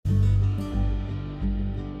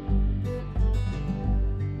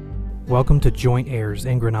Welcome to Joint Heirs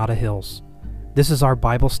in Granada Hills. This is our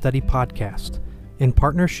Bible study podcast in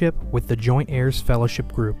partnership with the Joint Heirs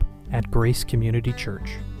Fellowship Group at Grace Community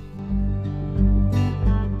Church.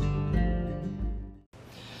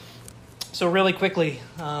 So really quickly,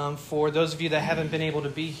 for those of you that haven't been able to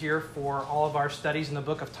be here for all of our studies in the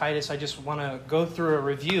book of Titus, I just want to go through a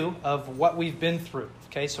review of what we've been through.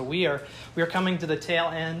 Okay, so we are coming to the tail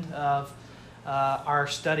end of our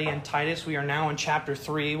study in Titus. We are now in chapter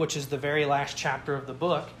 3, which is the very last chapter of the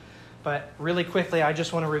book. But really quickly, I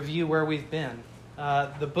just want to review where we've been.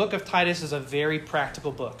 The book of Titus is a very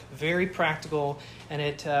practical book, very practical, and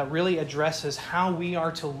it really addresses how we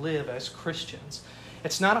are to live as Christians.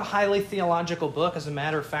 It's not a highly theological book. As a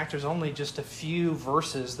matter of fact, there's only just a few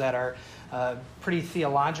verses that are pretty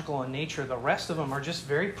theological in nature. The rest of them are just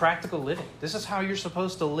very practical living. This is how you're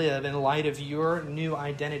supposed to live in light of your new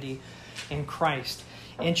identity in Christ.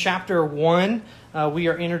 In chapter 1, we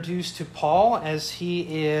are introduced to Paul as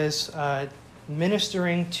he is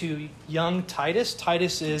ministering to young Titus.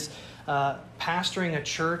 Titus is pastoring a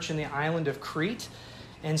church in the island of Crete.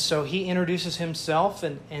 And so he introduces himself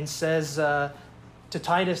and says to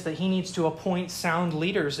Titus that he needs to appoint sound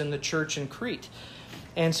leaders in the church in Crete.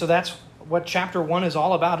 And so that's what chapter 1 is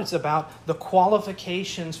all about. It's about the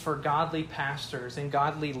qualifications for godly pastors and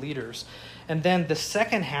godly leaders. And then the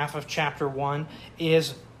second half of chapter 1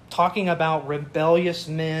 is talking about rebellious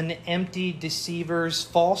men, empty deceivers,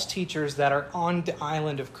 false teachers that are on the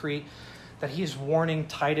island of Crete that he's warning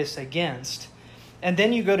Titus against. And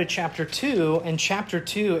then you go to chapter 2, and chapter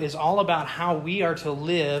 2 is all about how we are to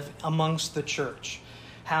live amongst the church.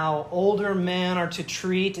 How older men are to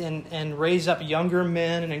treat and raise up younger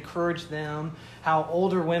men and encourage them. How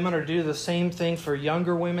older women are to do the same thing for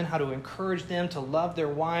younger women. How to encourage them to love their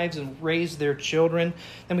wives and raise their children.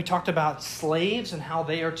 Then we talked about slaves and how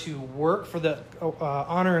they are to work for the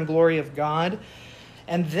honor and glory of God.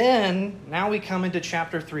 And then, now we come into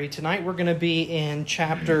chapter 3. Tonight we're going to be in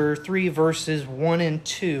chapter 3, verses 1 and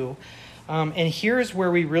 2. And here's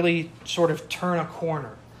where we really sort of turn a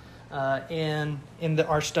corner in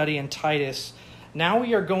our study in Titus. Now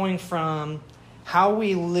we are going from how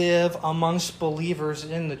we live amongst believers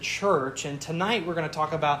in the church. And tonight we're going to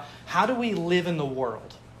talk about how do we live in the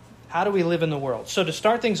world? How do we live in the world? So to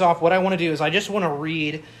start things off, what I want to do is I just want to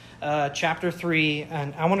read chapter 3,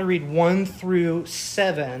 and I want to read 1 through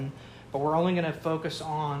 7, but we're only going to focus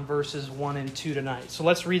on verses 1 and 2 tonight. So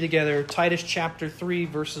let's read together Titus chapter 3,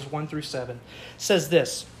 verses 1 through 7. It says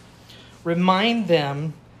this: "Remind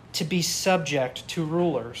them to be subject to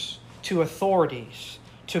rulers, to authorities,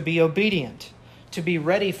 to be obedient, to be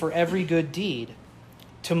ready for every good deed,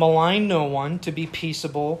 to malign no one, to be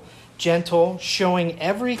peaceable, gentle, showing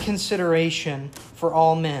every consideration for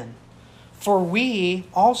all men. For we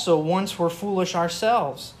also once were foolish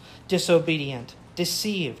ourselves, disobedient,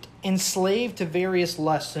 deceived, enslaved to various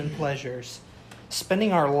lusts and pleasures,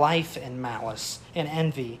 spending our life in malice and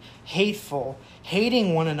envy, hateful,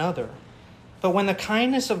 hating one another. But when the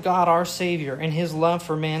kindness of God our Savior and his love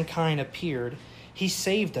for mankind appeared, he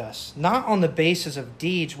saved us, not on the basis of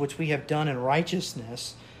deeds which we have done in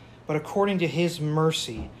righteousness, but according to his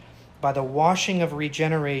mercy, by the washing of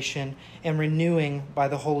regeneration and renewing by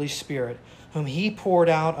the Holy Spirit, whom he poured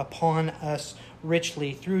out upon us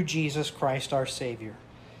richly through Jesus Christ our Savior,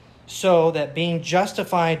 so that being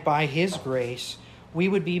justified by his grace, we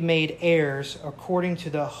would be made heirs according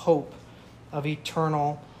to the hope of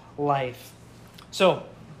eternal life." So,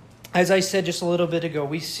 as I said just a little bit ago,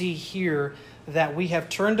 we see here that we have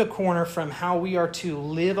turned a corner from how we are to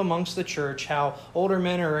live amongst the church, how older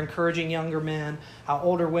men are encouraging younger men, how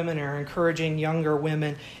older women are encouraging younger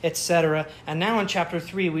women, etc. And now in chapter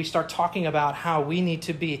 3, we start talking about how we need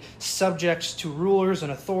to be subjects to rulers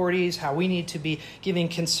and authorities, how we need to be giving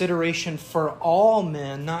consideration for all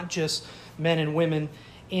men, not just men and women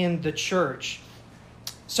in the church.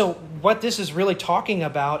 So what this is really talking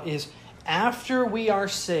about is after we are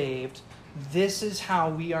saved, this is how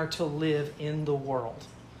we are to live in the world.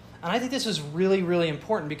 And I think this is really, really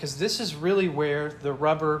important because this is really where the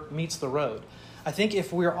rubber meets the road. I think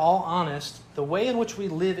if we're all honest, the way in which we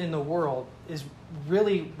live in the world is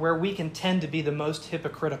really where we can tend to be the most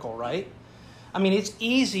hypocritical, right? I mean, it's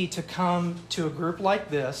easy to come to a group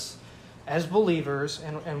like this as believers,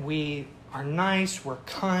 and we are nice, we're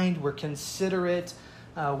kind, we're considerate,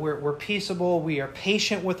 we're peaceable, we are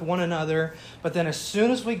patient with one another, but then as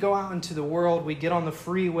soon as we go out into the world, we get on the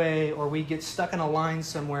freeway or we get stuck in a line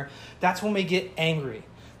somewhere, that's when we get angry.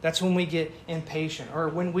 That's when we get impatient. Or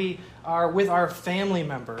when we are with our family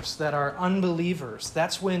members that are unbelievers,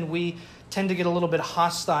 that's when we tend to get a little bit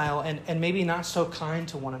hostile and maybe not so kind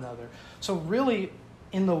to one another. So really,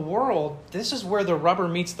 in the world, this is where the rubber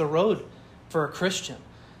meets the road for a Christian.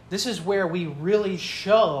 This is where we really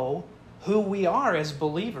show who we are as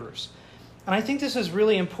believers. And I think this is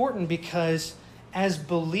really important because as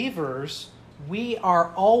believers, we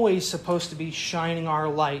are always supposed to be shining our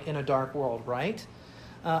light in a dark world, right?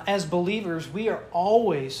 As believers, we are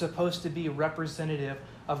always supposed to be representative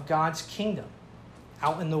of God's kingdom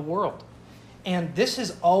out in the world. And this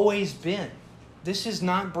has always been. This is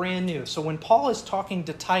not brand new. So when Paul is talking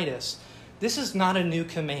to Titus, this is not a new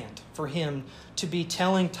command for him to be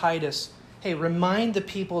telling Titus, hey, remind the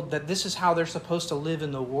people that this is how they're supposed to live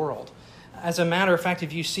in the world. As a matter of fact,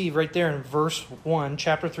 if you see right there in verse 1,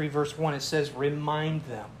 chapter 3, verse 1, it says, remind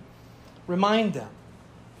them. Remind them.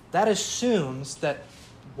 That assumes that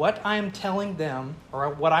what I am telling them, or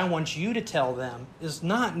what I want you to tell them, is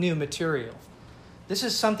not new material. This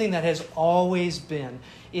is something that has always been.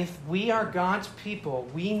 If we are God's people,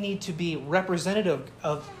 we need to be representatives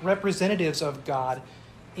of God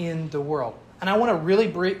in the world. And I want to really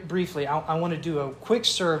briefly, I want to do a quick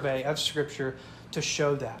survey of Scripture to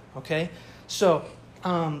show that, okay? So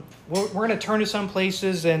we're going to turn to some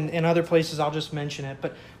places, and in other places I'll just mention it.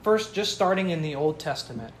 But first, just starting in the Old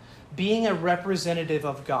Testament, being a representative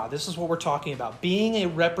of God. This is what we're talking about. Being a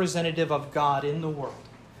representative of God in the world.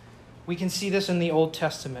 We can see this in the Old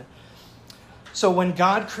Testament. So when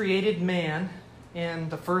God created man, in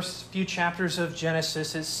the first few chapters of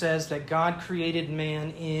Genesis, it says that God created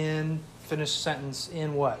man in, finish sentence,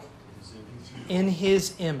 in what? In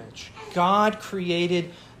His image. God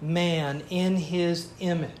created man in His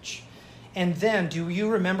image. And then, do you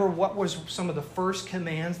remember what was some of the first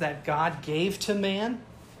commands that God gave to man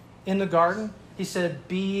in the garden? He said,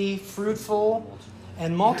 be fruitful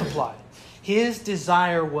and multiply. His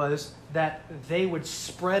desire was that they would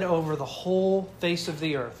spread over the whole face of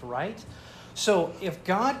the earth, right? So if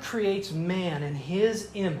God creates man in His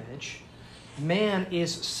image, man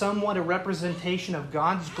is somewhat a representation of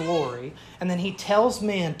God's glory, and then He tells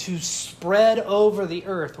man to spread over the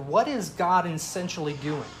earth. What is God essentially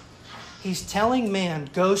doing? He's telling man,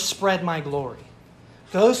 go spread my glory.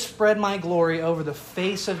 Go spread my glory over the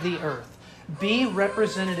face of the earth. Be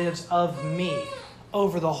representatives of me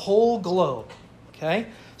over the whole globe. Okay?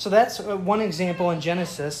 So that's one example in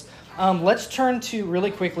Genesis. Let's turn to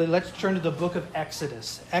the book of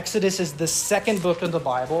Exodus. Exodus is the second book of the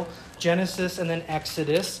Bible. Genesis and then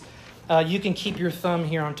Exodus. You can keep your thumb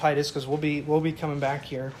here on Titus because we'll be coming back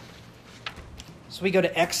here. So we go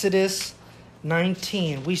to Exodus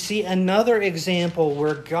 19. We see another example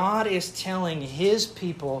where God is telling His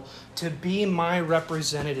people to be my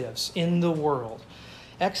representatives in the world.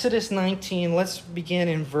 Exodus 19, let's begin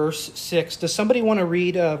in verse 6. Does somebody want to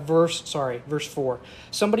read verse 4?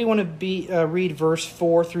 Somebody want to read verse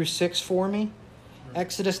 4 through 6 for me?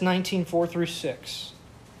 Exodus 19, 4 through 6.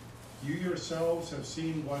 You yourselves have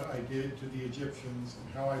seen what I did to the Egyptians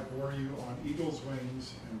and how I bore you on eagle's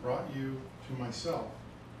wings and brought you to myself.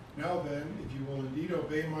 Now then, if you will indeed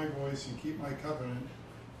obey my voice and keep my covenant,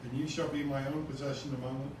 then you shall be my own possession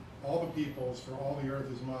among all the peoples, for all the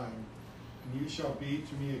earth is mine. And you shall be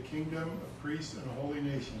to me a kingdom, a priest, and a holy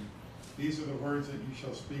nation. These are the words that you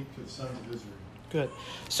shall speak to the sons of Israel. Good.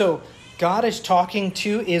 So God is talking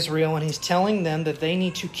to Israel, and He's telling them that they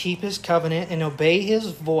need to keep His covenant and obey His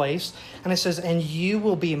voice. And it says, and you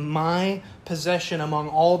will be my possession among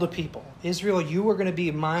all the people. Israel, you are going to be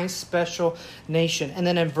my special nation. And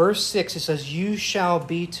then in verse 6, it says, you shall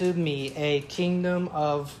be to me a kingdom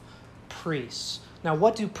of priests. Now,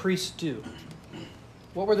 what do priests do?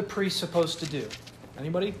 What were the priests supposed to do?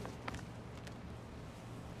 Anybody?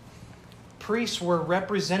 Priests were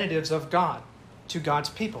representatives of God to God's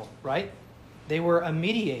people, right? They were a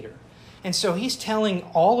mediator. And so He's telling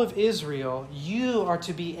all of Israel, you are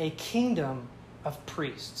to be a kingdom of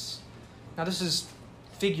priests. Now, this is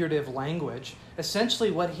figurative language.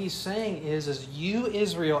 Essentially, what He's saying is you,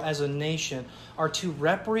 Israel, as a nation, are to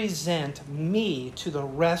represent me to the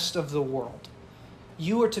rest of the world.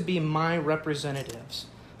 You are to be my representatives.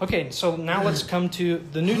 Okay, so now let's come to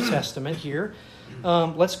the New Testament here.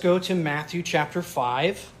 Let's go to Matthew chapter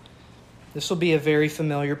 5. This will be a very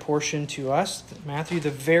familiar portion to us. Matthew, the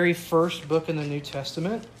very first book in the New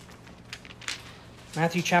Testament.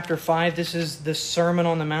 Matthew chapter 5, this is the Sermon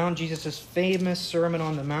on the Mount, Jesus' famous Sermon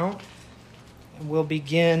on the Mount. And we'll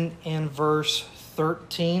begin in verse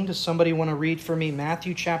 13. Does somebody want to read for me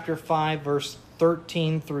Matthew chapter 5, verse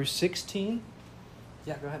 13 through 16?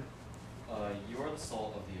 Yeah, go ahead. You are the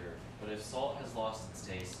salt of the earth, but if salt has lost its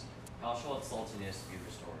taste, how shall its saltiness be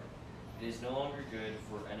restored? It is no longer good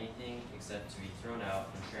for anything except to be thrown out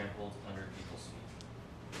and trampled under people's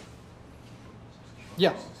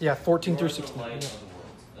feet. Yeah, 14 through You are the 16. light Yeah. of the world.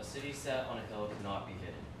 city set on a hill cannot be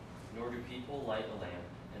hidden. Nor do people light a lamp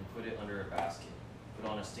and put it under a basket, but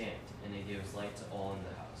on a stand, and it gives light to all in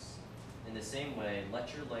the house. In the same way,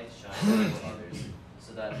 let your light shine before others,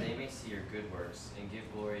 so that they may see your good works and give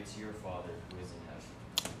glory to your Father who is in heaven.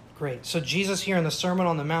 Great. So Jesus here in the Sermon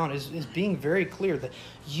on the Mount is being very clear that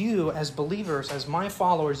you as believers, as my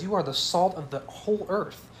followers, you are the salt of the whole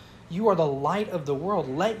earth. You are the light of the world.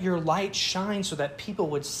 Let your light shine so that people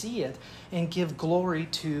would see it and give glory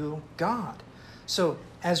to God. So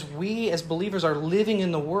as we as believers are living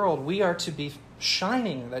in the world, we are to be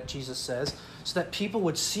shining, that Jesus says, so that people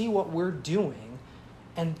would see what we're doing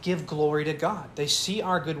and give glory to God. They see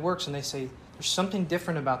our good works and they say, there's something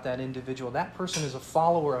different about that individual. That person is a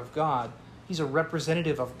follower of God. He's a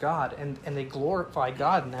representative of God, and they glorify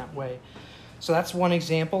God in that way. So that's one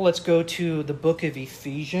example. Let's go to the book of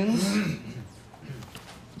Ephesians.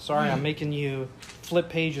 Sorry, I'm making you flip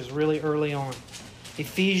pages really early on.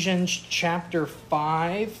 Ephesians chapter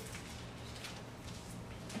 5.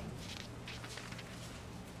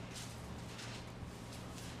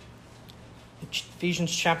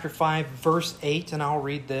 Ephesians chapter 5, verse 8, and I'll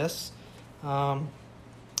read this.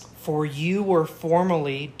 For you were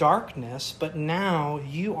formerly darkness, but now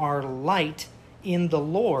you are light in the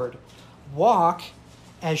Lord. Walk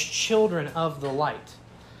as children of the light.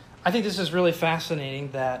 I think this is really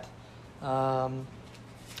fascinating that... Let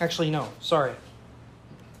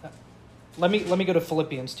me go to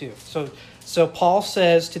Philippians 2. So Paul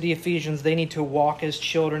says to the Ephesians they need to walk as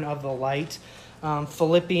children of the light.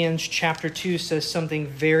 Philippians chapter 2 says something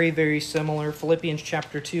very, very similar. Philippians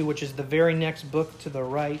chapter 2, which is the very next book to the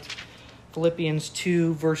right. Philippians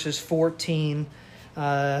 2, verses 14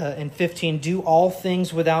 and 15. Do all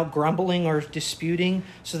things without grumbling or disputing,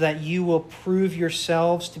 so that you will prove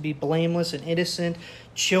yourselves to be blameless and innocent,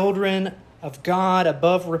 children of God,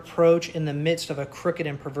 above reproach in the midst of a crooked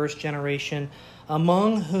and perverse generation,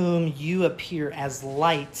 among whom you appear as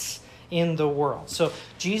lights in the world. So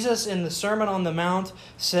Jesus in the Sermon on the Mount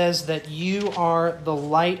says that you are the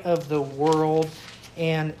light of the world.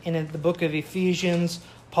 And in the book of Ephesians,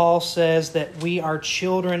 Paul says that we are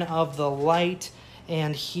children of the light.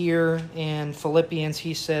 And here in Philippians,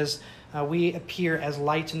 he says we appear as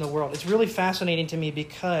lights in the world. It's really fascinating to me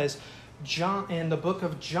because in the book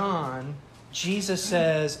of John, Jesus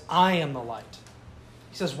says, I am the light.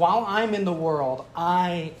 He says, while I'm in the world,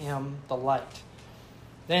 I am the light.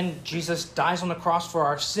 Then Jesus dies on the cross for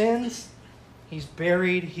our sins. He's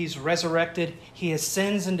buried. He's resurrected. He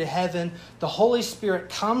ascends into heaven. The Holy Spirit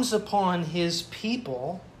comes upon his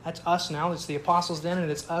people. That's us now. It's the apostles then,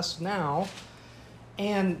 and it's us now.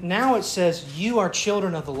 And now it says, you are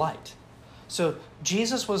children of the light. So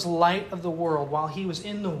Jesus was light of the world while he was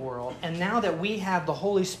in the world. And now that we have the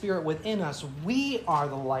Holy Spirit within us, we are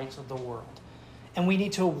the light of the world. And we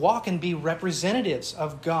need to walk and be representatives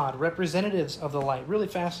of God, representatives of the light. Really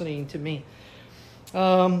fascinating to me.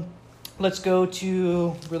 Let's go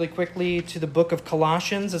to, really quickly, to the book of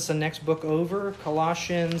Colossians. It's the next book over.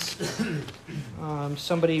 Colossians,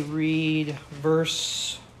 somebody read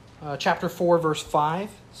chapter 4, verse 5.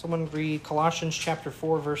 Someone read Colossians chapter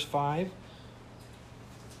 4, verse 5.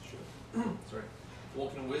 Sure. Sorry.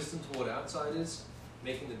 Walk in wisdom toward outsiders,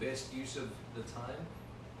 making the best use of the time.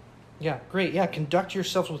 Yeah, great. Yeah, conduct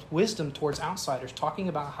yourselves with wisdom towards outsiders, talking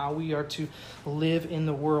about how we are to live in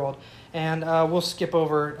the world. And we'll skip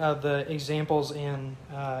over the examples in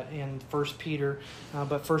 1 Peter.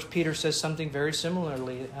 But 1 Peter says something very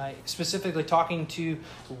similarly, specifically talking to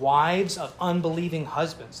wives of unbelieving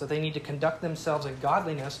husbands, that they need to conduct themselves in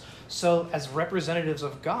godliness so as representatives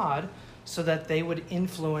of God, so that they would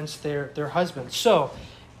influence their husbands. So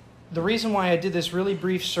the reason why I did this really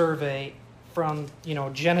brief survey from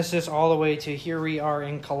Genesis all the way to here we are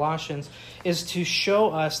in Colossians is to show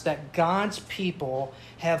us that God's people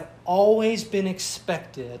have always been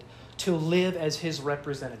expected to live as his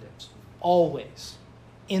representatives. Always.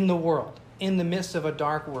 In the world. In the midst of a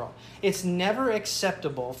dark world. It's never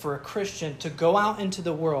acceptable for a Christian to go out into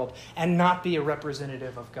the world and not be a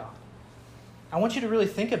representative of God. I want you to really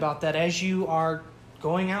think about that as you are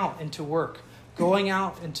going out into work, going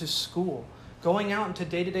out into school, going out into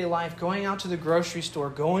day-to-day life, going out to the grocery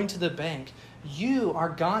store, going to the bank. You are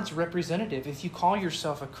God's representative if you call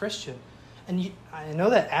yourself a Christian. And I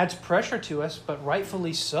know that adds pressure to us, but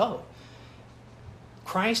rightfully so.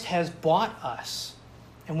 Christ has bought us,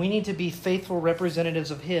 and we need to be faithful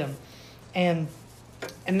representatives of him. And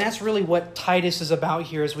that's really what Titus is about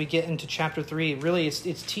here as we get into chapter 3. Really,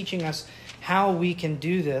 it's teaching us how we can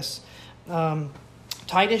do this.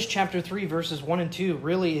 Titus chapter 3 verses 1 and 2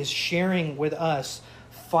 really is sharing with us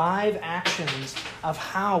 5 actions of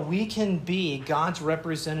how we can be God's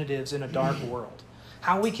representatives in a dark world,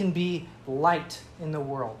 how we can be light in the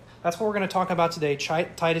world. That's what we're going to talk about today,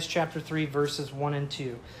 Titus chapter 3, verses 1 and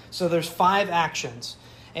 2. So there's 5 actions.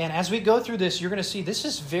 And as we go through this, you're going to see this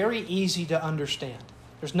is very easy to understand.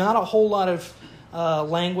 There's not a whole lot of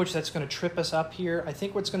language that's going to trip us up here. I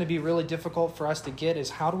think what's going to be really difficult for us to get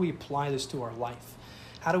is how do we apply this to our life?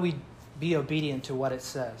 How do we be obedient to what it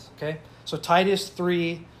says? Okay? So Titus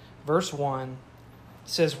 3, verse 1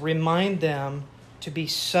 says, remind them to be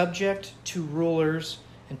subject to rulers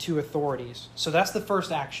and to authorities. So that's the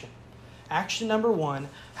first action. Action number 1,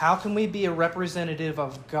 how can we be a representative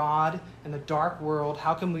of God in the dark world?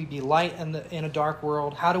 How can we be light in a dark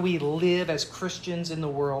world? How do we live as Christians in the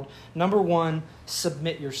world? Number 1,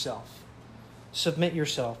 submit yourself. Submit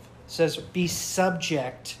yourself. It says, be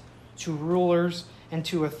subject to rulers and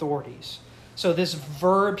to authorities. So this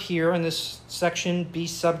verb here in this section, be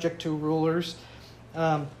subject to rulers,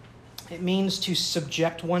 it means to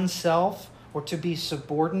subject oneself or to be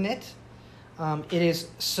subordinate. It is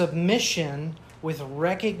submission with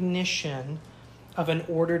recognition of an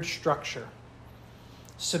ordered structure.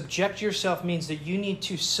 Subject yourself means that you need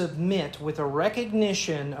to submit with a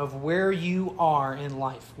recognition of where you are in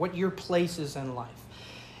life, what your place is in life.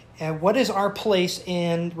 And what is our place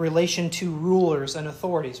in relation to rulers and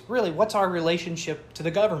authorities? Really, what's our relationship to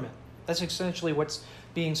the government? That's essentially what's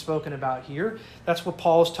being spoken about here. That's what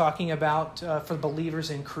Paul is talking about for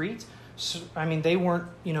believers in Crete. I mean, they weren't,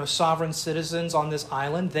 sovereign citizens on this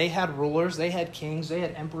island. They had rulers, they had kings, they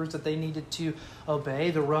had emperors that they needed to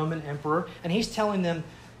obey, the Roman emperor. And he's telling them,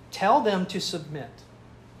 tell them to submit.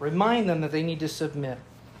 Remind them that they need to submit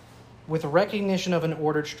with a recognition of an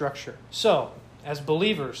ordered structure. So, as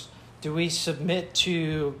believers, do we submit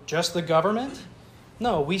to just the government?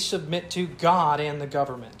 No, we submit to God and the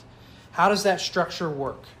government. How does that structure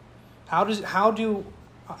work? How does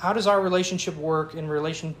our relationship work in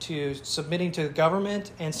relation to submitting to the government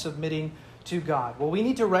and submitting to God? Well, we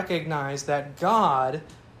need to recognize that God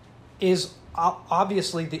is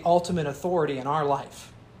obviously the ultimate authority in our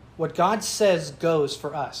life. What God says goes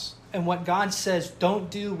for us. And what God says don't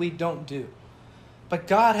do, we don't do. But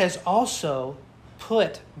God has also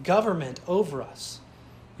put government over us.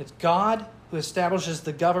 It's God who establishes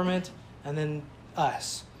the government and then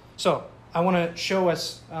us. So I want to show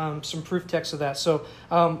us some proof texts of that. So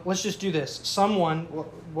let's just do this.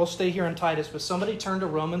 We'll stay here in Titus, but somebody turn to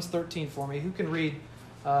Romans 13 for me. Who can read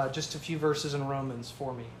just a few verses in Romans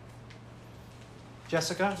for me?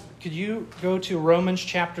 Jessica, could you go to Romans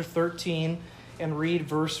chapter 13 and read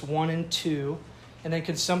verse 1 and 2? And then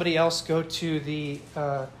could somebody else go to the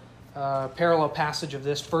parallel passage of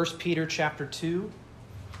this, 1 Peter chapter 2?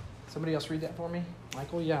 Somebody else read that for me?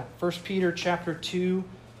 Michael, yeah. 1 Peter chapter 2,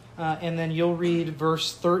 and then you'll read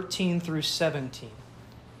verse 13 through 17.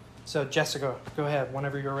 So Jessica, go ahead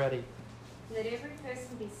whenever you're ready. Let every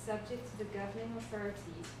person be subject to the governing authorities,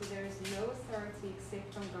 for there is no authority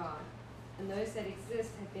except from God, and those that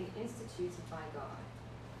exist have been instituted by God.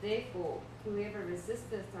 Therefore, whoever resists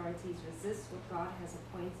the authorities resists what God has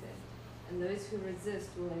appointed, and those who resist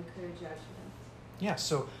will incur judgment. Yeah,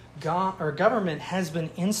 so government has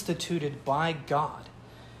been instituted by God.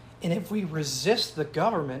 And if we resist the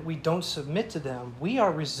government, we don't submit to them, we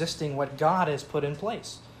are resisting what God has put in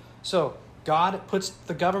place. So God puts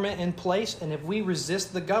the government in place, and if we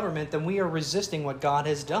resist the government, then we are resisting what God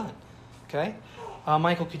has done. Okay?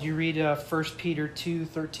 Michael, could you read 1 Peter 2,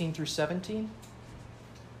 13 through 17?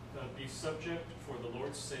 Be subject for the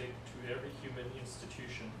Lord's sake to every human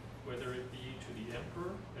institution, whether it be to the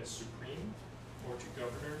emperor as supreme, or to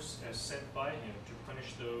governors as sent by him to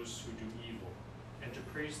punish those who do evil, and to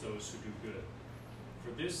praise those who do good. For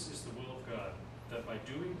this is the will of God, that by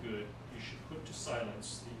doing good you should put to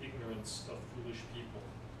silence the ignorance of foolish people.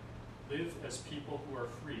 Live as people who are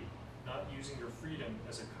free, not using your freedom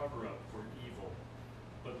as a cover-up for evil,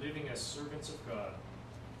 but living as servants of God.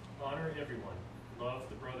 Honor everyone, love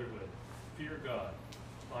the brotherhood, fear God,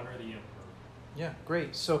 honor the emperor. Yeah,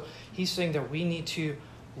 great. So he's saying that we need to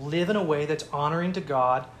live in a way that's honoring to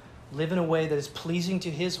God, live in a way that is pleasing to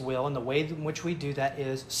his will, and the way in which we do that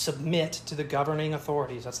is submit to the governing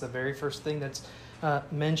authorities. That's the very first thing that's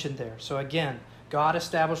mentioned there. So again, God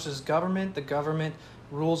establishes government, the government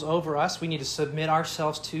rules over us. We need to submit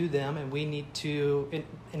ourselves to them, and we need to,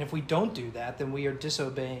 and if we don't do that, then we are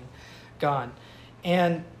disobeying God.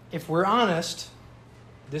 And if we're honest,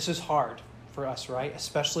 this is hard for us, right?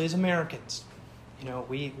 Especially as Americans.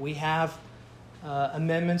 We have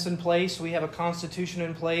amendments in place. We have a constitution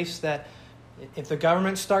in place that if the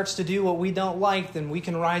government starts to do what we don't like, then we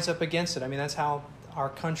can rise up against it. I mean, that's how our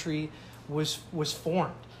country was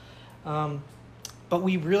formed. But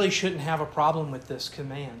we really shouldn't have a problem with this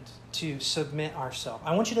command to submit ourselves.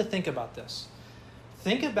 I want you to think about this.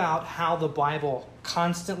 Think about how the Bible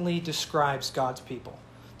constantly describes God's people.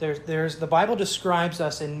 The Bible describes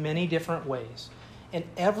us in many different ways. And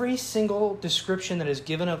every single description that is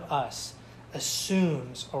given of us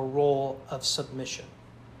assumes a role of submission.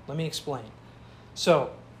 Let me explain.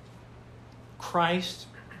 So, Christ,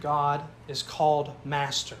 God, is called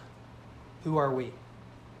Master. Who are we?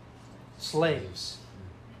 Slaves.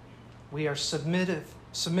 We are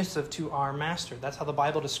submissive to our Master. That's how the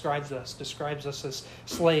Bible describes us as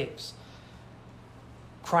slaves.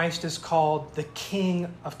 Christ is called the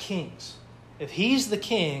King of Kings. If He's the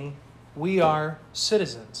King, we are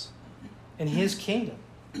citizens in His kingdom.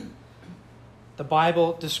 The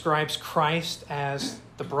Bible describes Christ as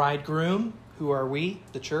the bridegroom. Who are we?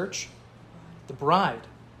 The church. The bride.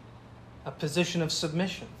 A position of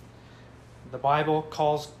submission. The Bible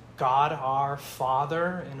calls God our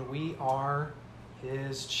Father, and we are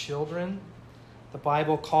His children. The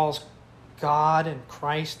Bible calls God and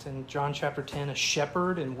Christ in John chapter 10 a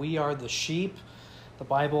shepherd, and we are the sheep. The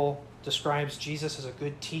Bible describes Jesus as a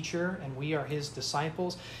good teacher, and we are His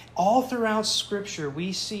disciples. All throughout Scripture,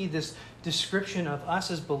 we see this description of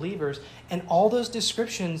us as believers, and all those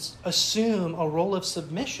descriptions assume a role of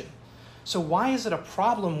submission. So why is it a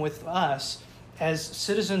problem with us as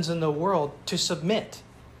citizens in the world to submit?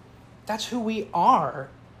 That's who we are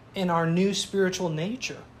in our new spiritual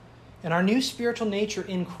nature. In our new spiritual nature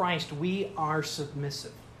in Christ, we are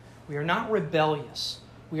submissive. We are not rebellious.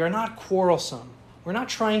 We are not quarrelsome. We're not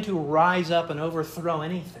trying to rise up and overthrow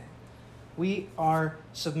anything. We are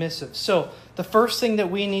submissive. So the first thing that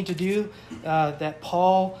we need to do, that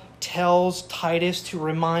Paul tells Titus to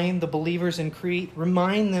remind the believers in Crete,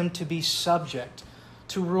 remind them to be subject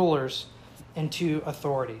to rulers and to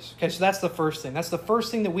authorities. Okay, so that's the first thing. That's the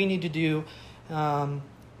first thing that we need to do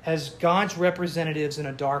as God's representatives in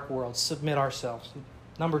a dark world, submit ourselves.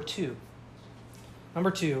 Number two,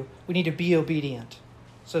 we need to be obedient.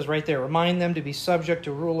 It says right there, remind them to be subject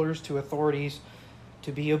to rulers, to authorities,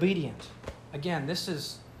 to be obedient. Again, this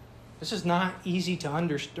is not easy to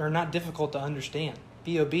understand, or not difficult to understand.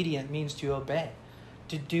 Be obedient means to obey,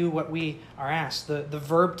 to do what we are asked. The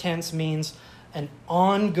verb tense means an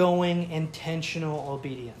ongoing, intentional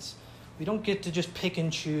obedience. We don't get to just pick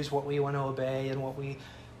and choose what we want to obey and what we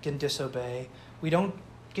can disobey. We don't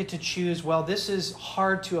get to choose, well, this is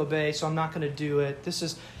hard to obey, so I'm not going to do it. This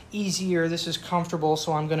is easier, this is comfortable,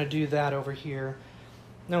 so I'm going to do that over here.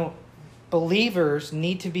 No, believers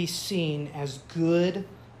need to be seen as good,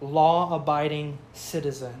 law-abiding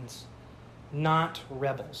citizens, not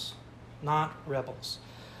rebels. Not rebels.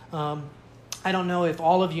 I don't know if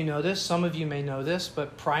all of you know this. Some of you may know this,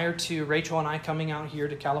 but prior to Rachel and I coming out here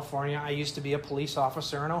to California, I used to be a police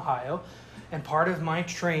officer in Ohio, and part of my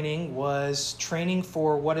training was training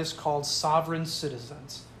for what is called sovereign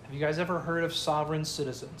citizens. Have you guys ever heard of sovereign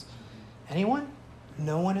citizens? Anyone?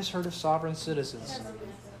 No one has heard of sovereign citizens.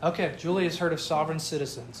 Okay, Julie has heard of sovereign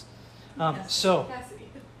citizens.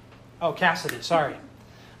 Cassidy, sorry.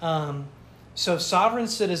 So sovereign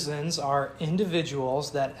citizens are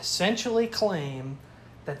individuals that essentially claim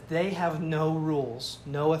that they have no rules,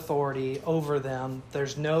 no authority over them.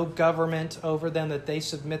 There's no government over them that they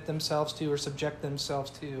submit themselves to or subject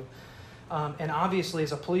themselves to. And obviously,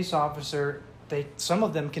 as a police officer, some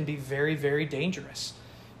of them can be very, very dangerous.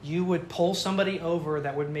 You would pull somebody over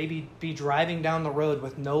that would maybe be driving down the road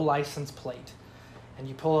with no license plate. And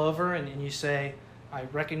you pull over and you say, I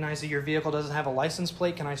recognize that your vehicle doesn't have a license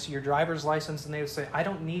plate. Can I see your driver's license? And they would say, I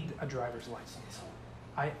don't need a driver's license.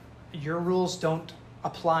 Your rules don't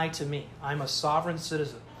apply to me. I'm a sovereign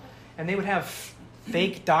citizen. And they would have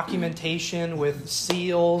fake documentation with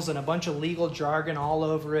seals and a bunch of legal jargon all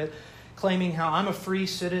over it, claiming how I'm a free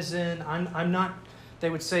citizen. I'm not. They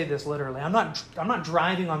would say this literally. I'm not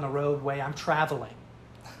driving on the roadway. I'm traveling.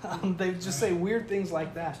 They would just say weird things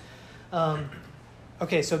like that.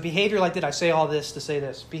 Okay, so behavior like that, I say all this to say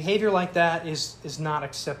this. Behavior like that is not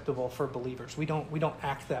acceptable for believers. We don't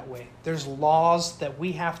act that way. There's laws that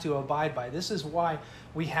we have to abide by. This is why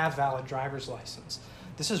we have valid driver's license.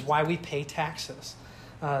 This is why we pay taxes.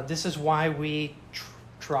 This is why we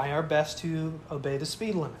try our best to obey the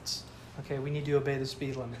speed limits. Okay, we need to obey the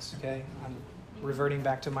speed limits, okay? I'm reverting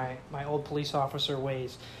back to my old police officer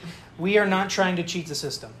ways. We are not trying to cheat the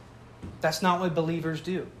system. That's not what believers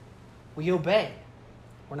do. We obey.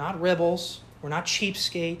 We're not rebels. We're not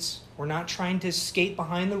cheapskates. We're not trying to skate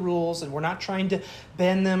behind the rules, and we're not trying to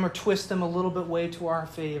bend them or twist them a little bit way to our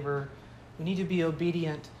favor. We need to be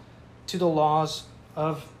obedient to the laws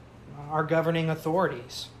of our governing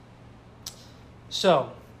authorities.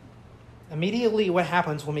 So, immediately what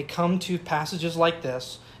happens when we come to passages like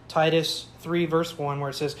this, Titus 3 verse 1, where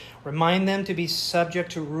it says, remind them to be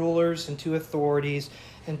subject to rulers and to authorities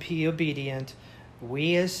and be obedient.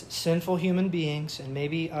 We as sinful human beings, and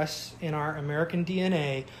maybe us in our American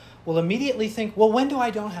DNA, will immediately think, well, when do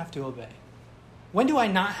I don't have to obey? When do I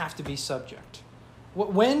not have to be subject?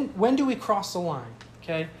 When do we cross the line?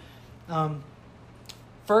 Okay.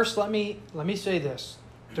 First, let me say this.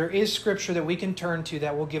 There is scripture that we can turn to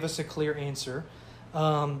that will give us a clear answer.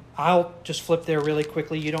 I'll just flip there really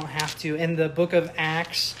quickly. You don't have to. In the book of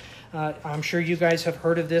Acts, I'm sure you guys have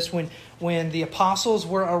heard of this. When the apostles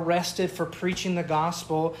were arrested for preaching the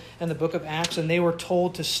gospel in the book of Acts, and they were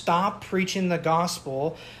told to stop preaching the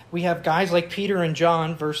gospel, we have guys like Peter and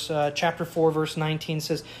John. Chapter 4, verse 19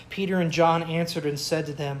 says, Peter and John answered and said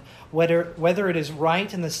to them, whether it is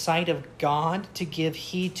right in the sight of God to give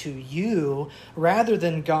heed to you, rather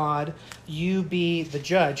than God, you be the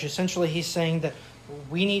judge. Essentially, he's saying that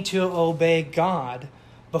we need to obey God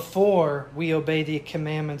before we obey the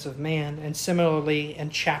commandments of man. And similarly, in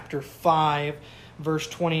chapter 5, verse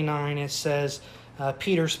 29, it says,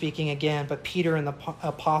 Peter speaking again, but Peter and the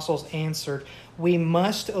apostles answered, we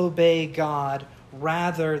must obey God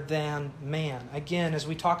rather than man. Again, as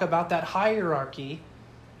we talk about that hierarchy,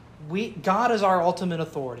 God is our ultimate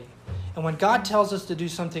authority. And when God tells us to do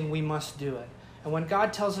something, we must do it. And when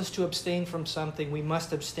God tells us to abstain from something, we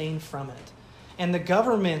must abstain from it. And the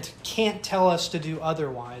government can't tell us to do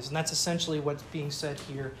otherwise. And that's essentially what's being said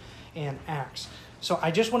here in Acts. So I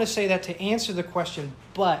just want to say that to answer the question,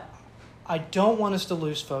 but I don't want us to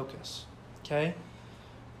lose focus. Okay?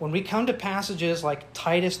 When we come to passages like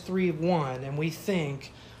Titus 3:1 and we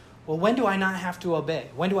think, well, when do I not have to obey?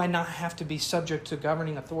 When do I not have to be subject to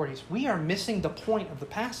governing authorities? We are missing the point of the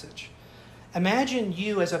passage. Imagine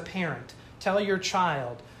you as a parent tell your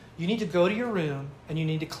child, you need to go to your room and you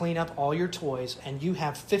need to clean up all your toys and you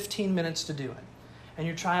have 15 minutes to do it. And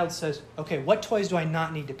your child says, okay, what toys do I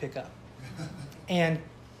not need to pick up? And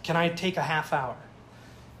can I take a half hour?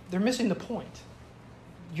 They're missing the point.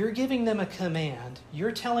 You're giving them a command.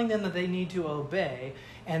 You're telling them that they need to obey.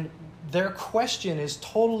 And their question is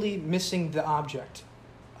totally missing the object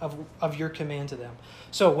of your command to them.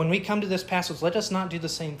 So when we come to this passage, let us not do the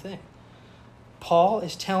same thing. Paul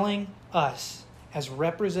is telling us, as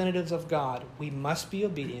representatives of God, we must be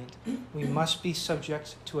obedient. We must be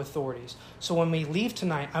subject to authorities. So when we leave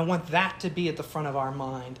tonight, I want that to be at the front of our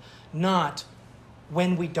mind, not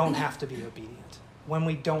when we don't have to be obedient, when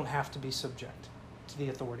we don't have to be subject to the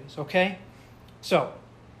authorities. Okay? So,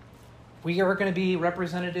 we are going to be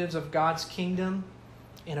representatives of God's kingdom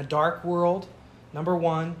in a dark world. Number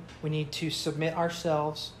 1, we need to submit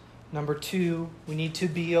ourselves. Number 2, we need to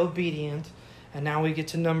be obedient. And now we get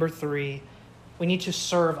to number 3, we need to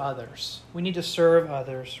serve others. We need to serve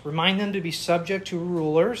others. Remind them to be subject to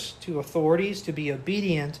rulers, to authorities, to be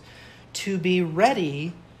obedient, to be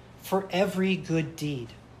ready for every good deed.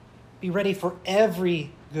 Be ready for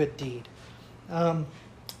every good deed.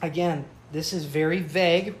 Again, this is very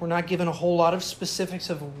vague. We're not given a whole lot of specifics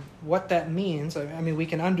of what that means. I mean, we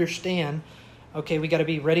can understand, okay, we got to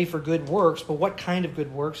be ready for good works, but what kind of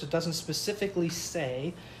good works? It doesn't specifically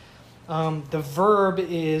say. The verb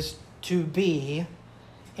is to be,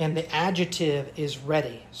 and the adjective is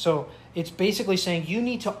ready. So it's basically saying you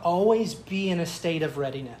need to always be in a state of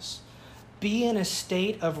readiness. Be in a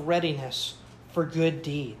state of readiness for good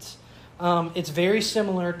deeds. It's very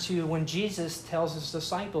similar to when Jesus tells his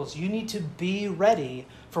disciples, you need to be ready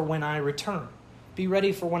for when I return. Be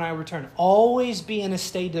ready for when I return. Always be in a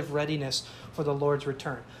state of readiness for the Lord's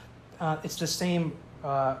return. It's the same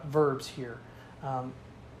verbs here.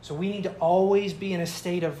 So we need to always be in a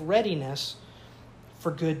state of readiness for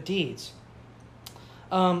good deeds.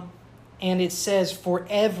 And it says for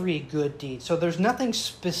every good deed. So there's nothing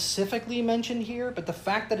specifically mentioned here, but the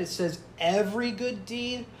fact that it says every good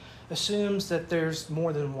deed assumes that there's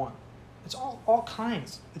more than one. It's all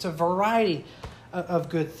kinds. It's a variety of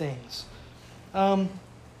good things.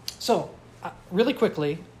 So really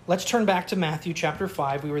quickly, let's turn back to Matthew chapter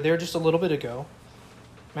 5. We were there just a little bit ago.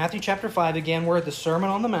 Matthew chapter 5, again, we're at the Sermon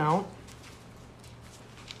on the Mount.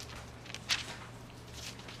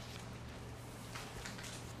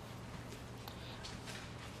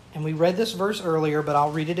 And we read this verse earlier, but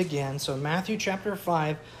I'll read it again. So Matthew chapter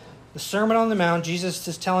 5, the Sermon on the Mount, Jesus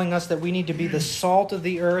is telling us that we need to be the salt of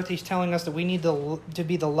the earth. He's telling us that we need to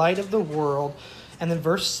be the light of the world. And then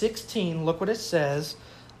verse 16, look what it says.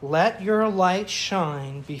 Let your light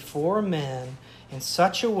shine before men in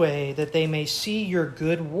such a way that they may see your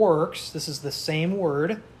good works. This is the same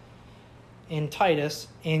word. in Titus,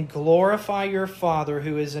 and glorify your Father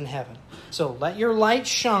who is in heaven. So let your light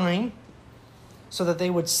shine so that they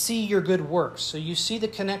would see your good works. So you see the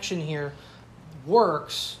connection here.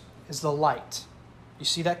 Works is the light. You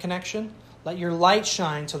see that connection? Let your light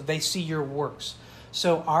shine so that they see your works.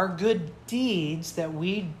 So our good deeds that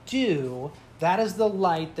we do, that is the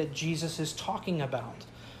light that Jesus is talking about.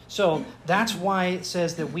 So that's why it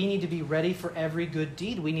says that we need to be ready for every good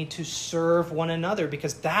deed. We need to serve one another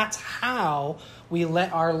because that's how we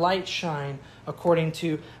let our light shine according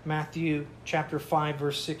to Matthew chapter 5,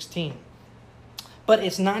 verse 16. But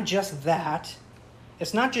it's not just that.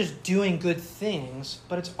 It's not just doing good things,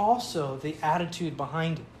 but it's also the attitude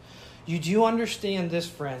behind it. You do understand this,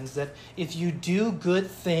 friends, that if you do good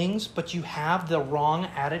things, but you have the wrong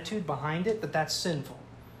attitude behind it, that's sinful,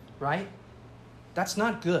 right? That's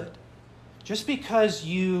not good. Just because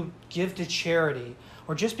you give to charity,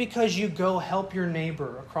 or just because you go help your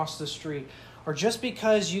neighbor across the street, or just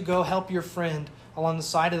because you go help your friend along the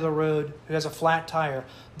side of the road who has a flat tire,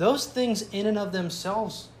 those things in and of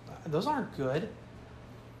themselves, those aren't good.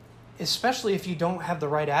 Especially if you don't have the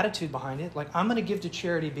right attitude behind it. Like, I'm going to give to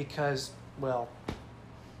charity because, well,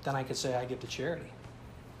 then I could say I give to charity.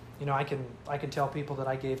 You know, I can tell people that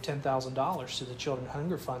I gave $10,000 to the Children's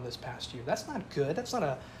Hunger Fund this past year. That's not good. That's not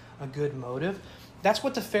a good motive. That's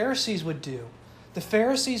what the Pharisees would do. The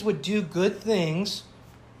Pharisees would do good things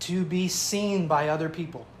to be seen by other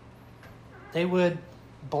people. They would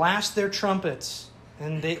blast their trumpets,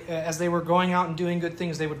 and as they were going out and doing good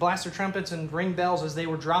things, they would blast their trumpets and ring bells as they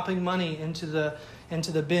were dropping money into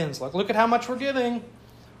the bins. Like, look at how much we're giving.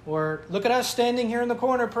 Or look at us standing here in the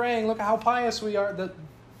corner praying. Look at how pious we are.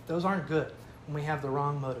 Those aren't good when we have the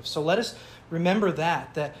wrong motive. So let us remember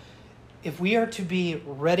that if we are to be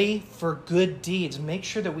ready for good deeds, make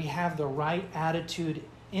sure that we have the right attitude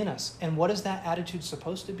in us. And what is that attitude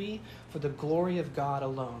supposed to be? For the glory of God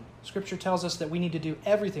alone. Scripture tells us that we need to do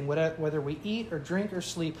everything, whether we eat or drink or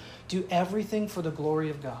sleep, do everything for the glory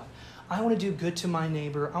of God. I want to do good to my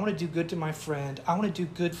neighbor. I want to do good to my friend. I want to do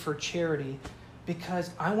good for charity because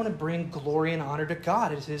I want to bring glory and honor to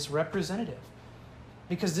God as His representative.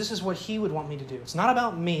 Because this is what He would want me to do. It's not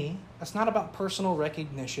about me. It's not about personal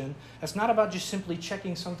recognition. It's not about just simply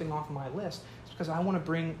checking something off my list. It's because I want to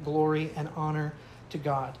bring glory and honor to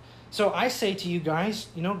God. So I say to you guys,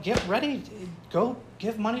 get ready. Go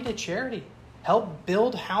give money to charity. Help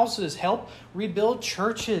build houses. Help rebuild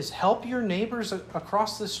churches. Help your neighbors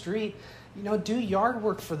across the street. Do yard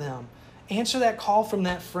work for them. Answer that call from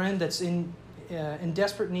that friend that's in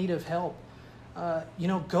desperate need of help.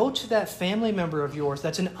 Go to that family member of yours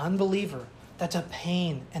that's an unbeliever, that's a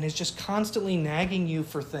pain, and is just constantly nagging you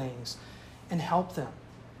for things, and help them.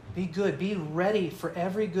 Be good. Be ready for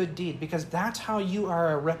every good deed, because that's how you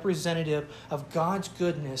are a representative of God's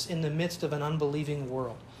goodness in the midst of an unbelieving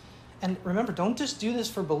world. And remember, don't just do this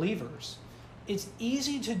for believers. It's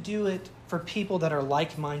easy to do it for people that are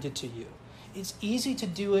like-minded to you. It's easy to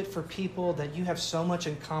do it for people that you have so much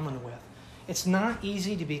in common with. It's not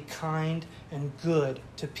easy to be kind and good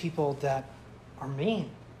to people that are mean,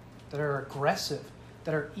 that are aggressive,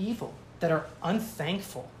 that are evil, that are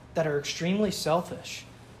unthankful, that are extremely selfish.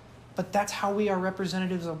 But that's how we are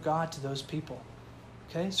representatives of God to those people.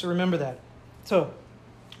 Okay, so remember that. So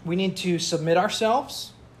we need to submit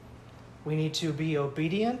ourselves. We need to be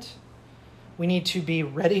obedient. We need to be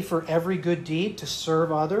ready for every good deed to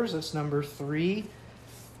serve others. That's number 3.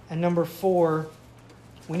 And number 4,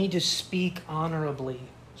 we need to speak honorably.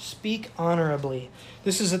 Speak honorably.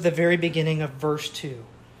 This is at the very beginning of verse 2.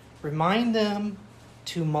 Remind them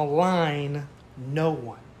to malign no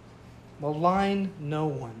one. Malign no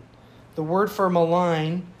one. The word for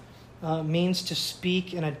malign means to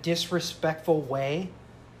speak in a disrespectful way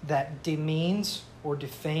that demeans or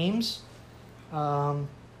defames.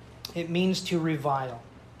 It means to revile.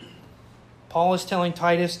 Paul is telling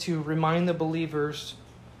Titus to remind the believers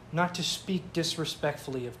not to speak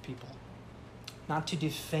disrespectfully of people, not to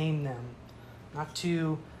defame them, not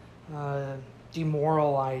to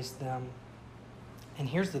demoralize them. And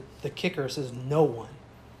here's the kicker. It says no one.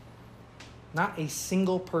 Not a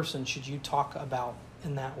single person should you talk about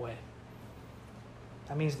in that way.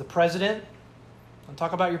 That means the president. Don't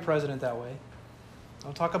talk about your president that way.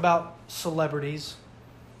 Don't talk about celebrities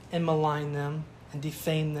and malign them and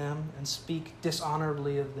defame them and speak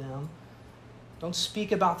dishonorably of them. Don't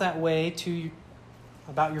speak about that way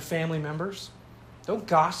about your family members. Don't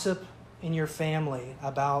gossip in your family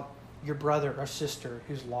about your brother or sister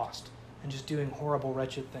who's lost and just doing horrible,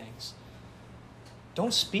 wretched things.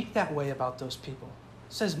 Don't speak that way about those people.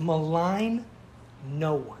 It says malign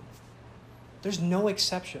no one. There's no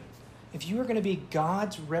exception. If you are going to be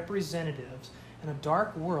God's representatives in a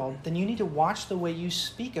dark world, then you need to watch the way you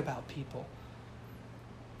speak about people.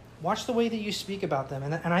 Watch the way that you speak about them.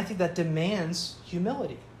 And I think that demands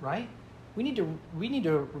humility, right? We need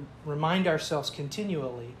to remind ourselves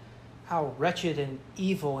continually how wretched and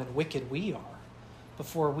evil and wicked we are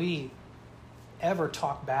before we ever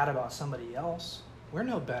talk bad about somebody else. We're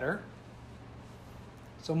no better.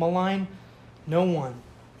 So malign no one.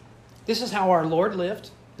 This is how our Lord lived.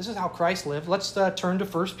 This is how Christ lived. Let's turn to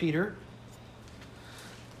 1 Peter.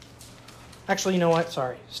 Actually, you know what?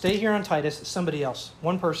 Sorry. Stay here on Titus. It's somebody else.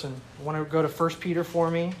 One person. I want to go to 1 Peter for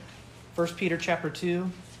me. 1 Peter chapter 2.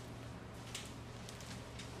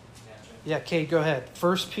 Yeah, Kate, go ahead.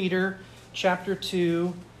 1 Peter chapter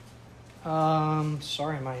 2.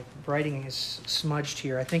 Sorry, my writing is smudged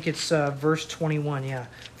here. I think it's verse 21, yeah.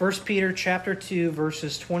 1 Peter chapter 2,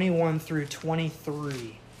 verses 21 through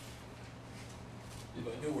 23. If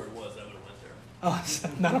I knew where it was, I would have went there. Oh,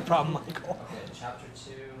 not a problem, Michael. Okay, chapter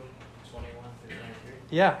 2, 21 through 23.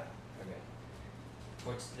 Yeah. Okay.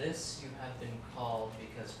 For to this you have been called,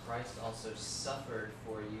 because Christ also suffered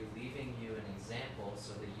for you, leaving you an example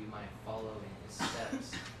so that you might follow in his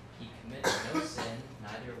steps. He committed no sin,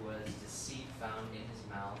 neither was deceit found in his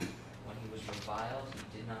mouth. When he was reviled,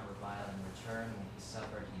 he did not revile in return. When he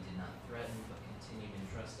suffered, he did not threaten, but continued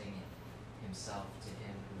entrusting himself to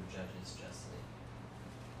him who judges justly.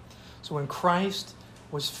 So when Christ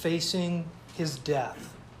was facing his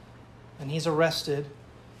death, and he's arrested,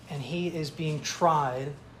 and he is being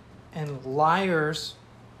tried, and liars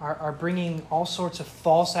are bringing all sorts of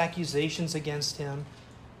false accusations against him,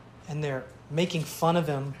 and they're making fun of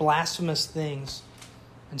him, blasphemous things,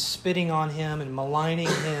 and spitting on him and maligning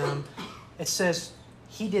him, it says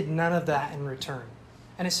he did none of that in return.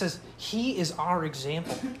 And it says he is our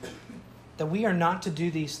example, that we are not to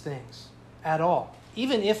do these things at all.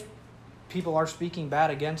 Even if people are speaking bad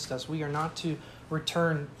against us, we are not to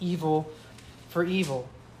return evil for evil.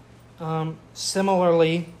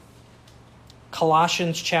 Similarly,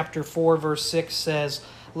 Colossians chapter 4, verse 6 says,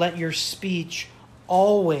 "Let your speech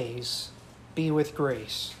always be with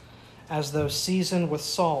grace, as though seasoned with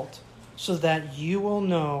salt, so that you will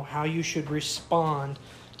know how you should respond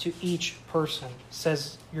to each person." It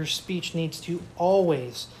says your speech needs to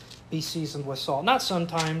always be seasoned with salt. Not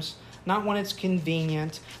sometimes, not when it's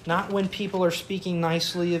convenient, not when people are speaking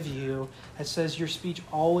nicely of you. It says your speech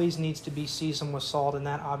always needs to be seasoned with salt, and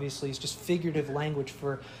that obviously is just figurative language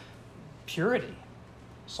for purity.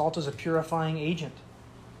 Salt is a purifying agent.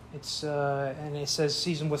 It's and it says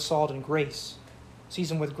seasoned with salt and grace.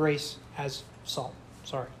 Seasoned with grace as salt.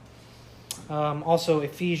 Sorry. Also,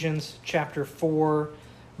 Ephesians chapter 4,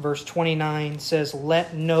 verse 29 says,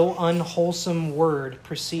 "Let no unwholesome word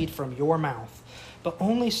proceed from your mouth, but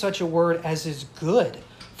only such a word as is good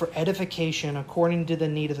for edification according to the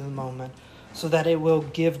need of the moment, so that it will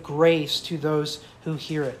give grace to those who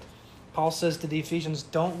hear it." Paul says to the Ephesians,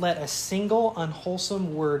 don't let a single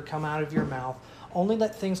unwholesome word come out of your mouth. Only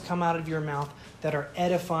let things come out of your mouth that are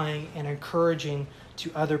edifying and encouraging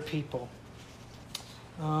to other people.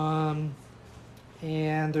 And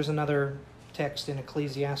there's another text in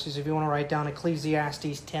Ecclesiastes. If you want to write down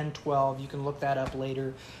Ecclesiastes 10:12, you can look that up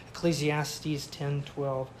later. Ecclesiastes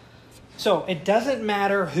 10:12. So it doesn't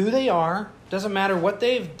matter who they are. Doesn't matter what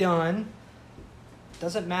they've done.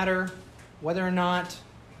 Doesn't matter whether or not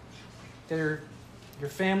they're your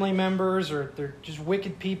family members or they're just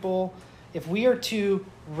wicked people. If we are to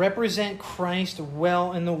represent Christ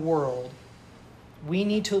well in the world, we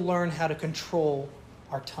need to learn how to control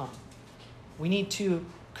our tongue. We need to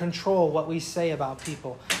control what we say about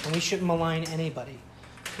people, and we shouldn't malign anybody.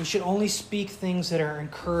 We should only speak things that are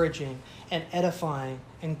encouraging and edifying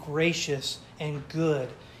and gracious and good,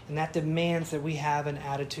 and that demands that we have an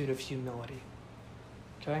attitude of humility.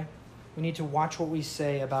 Okay? We need to watch what we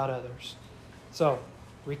say about others. So,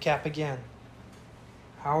 recap again.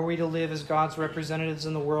 How are we to live as God's representatives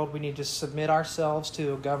in the world? We need to submit ourselves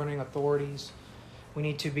to governing authorities. We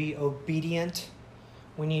need to be obedient.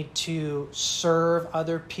 We need to serve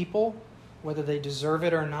other people, whether they deserve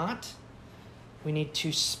it or not. We need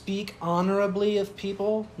to speak honorably of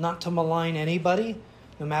people, not to malign anybody,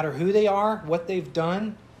 no matter who they are, what they've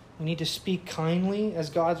done. We need to speak kindly as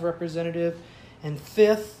God's representative. And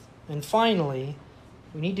fifth, and finally,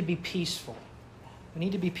 we need to be peaceful. We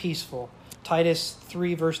need to be peaceful. Titus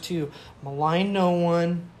 3, verse 2, "Malign no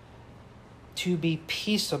one, to be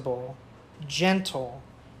peaceable, gentle,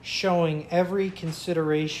 showing every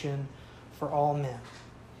consideration for all men."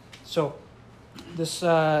 So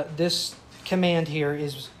this command here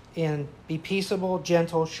is and be peaceable,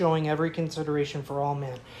 gentle, showing every consideration for all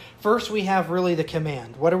men. First, we have really the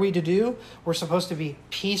command. What are we to do? We're supposed to be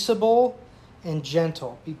peaceable and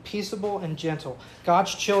gentle. Be peaceable and gentle.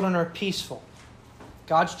 God's children are peaceful.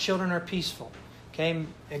 God's children are peaceful. Okay,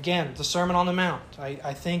 again, the Sermon on the Mount.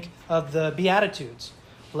 I think of the Beatitudes.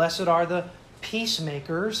 Blessed are the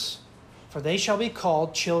peacemakers, for they shall be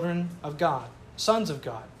called children of God, sons of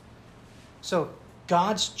God. So,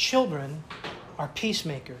 God's children are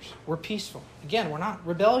peacemakers. We're peaceful. Again, we're not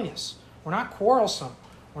rebellious. We're not quarrelsome.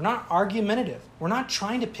 We're not argumentative. We're not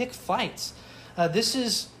trying to pick fights. This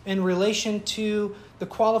is in relation to the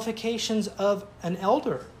qualifications of an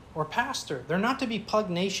elder or pastor. They're not to be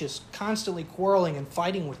pugnacious, constantly quarreling and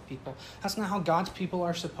fighting with people. That's not how God's people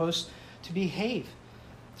are supposed to behave.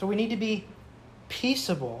 So we need to be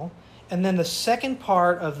peaceable. And then the second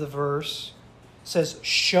part of the verse says,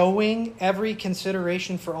 showing every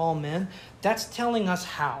consideration for all men. That's telling us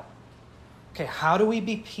how. Okay, how do we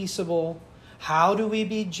be peaceable? How do we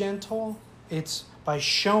be gentle? It's by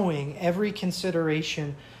showing every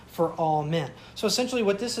consideration for all men. So essentially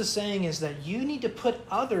what this is saying is that you need to put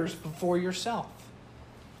others before yourself.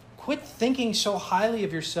 Quit thinking so highly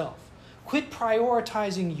of yourself. Quit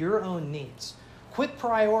prioritizing your own needs. Quit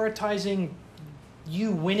prioritizing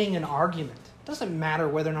you winning an argument. It doesn't matter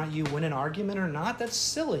whether or not you win an argument or not. That's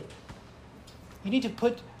silly. You need to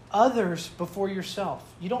put others before yourself.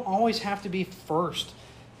 You don't always have to be first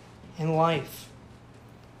in life.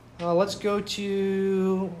 Let's go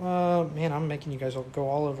to, I'm making you guys go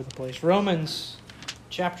all over the place. Romans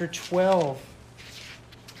chapter 12.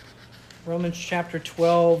 Romans chapter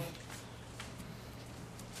 12,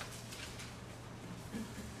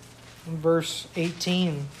 verse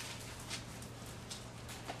 18.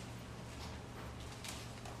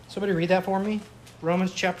 Somebody read that for me.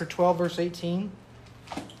 Romans chapter 12, verse 18.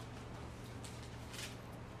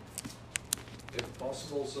 If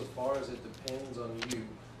possible, so far as it depends on you,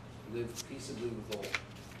 live peaceably with all.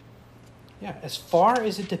 Yeah, as far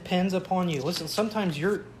as it depends upon you. Listen, sometimes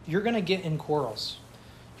you're going to get in quarrels.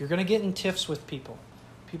 You're going to get in tiffs with people.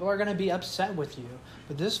 People are going to be upset with you.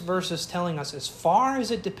 But this verse is telling us, as far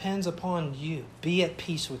as it depends upon you, be at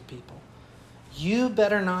peace with people. You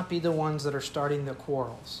better not be the ones that are starting the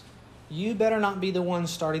quarrels. You better not be the ones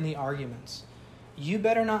starting the arguments. You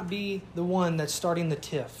better not be the one that's starting the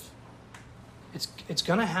tiff. It's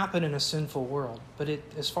going to happen in a sinful world. But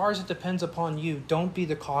as far as it depends upon you, don't be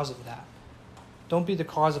the cause of that. Don't be the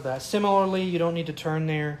cause of that. Similarly, you don't need to turn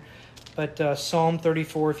there. But Psalm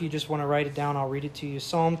 34, if you just want to write it down, I'll read it to you.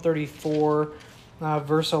 Psalm 34,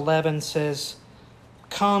 verse 11 says,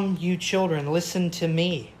 "Come, you children, listen to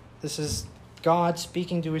me." This is God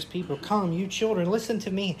speaking to his people. "Come, you children, listen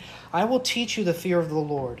to me. I will teach you the fear of the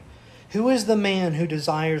Lord. Who is the man who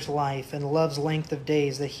desires life and loves length of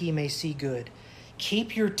days that he may see good?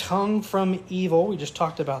 Keep your tongue from evil." We just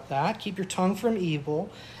talked about that. Keep your tongue from evil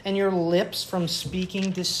and your lips from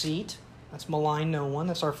speaking deceit. That's malign no one.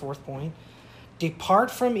 That's our fourth point.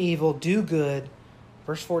 "Depart from evil, do good."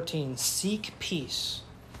 Verse 14, "Seek peace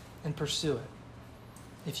and pursue it."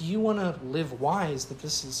 If you want to live wise, that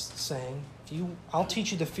this is saying, I'll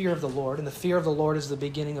teach you the fear of the Lord, and the fear of the Lord is the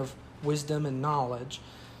beginning of wisdom and knowledge,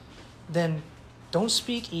 then don't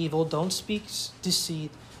speak evil, don't speak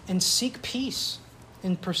deceit, and seek peace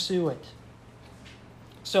and pursue it.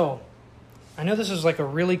 So, I know this is like a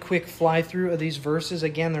really quick fly-through of these verses.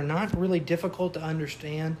 Again, they're not really difficult to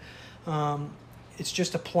understand. It's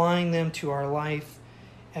just applying them to our life.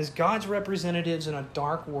 As God's representatives in a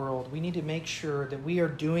dark world, we need to make sure that we are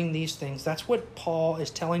doing these things. That's what Paul is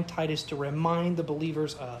telling Titus to remind the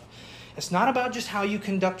believers of. It's not about just how you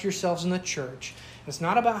conduct yourselves in the church. It's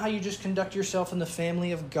not about how you just conduct yourself in the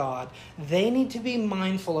family of God. They need to be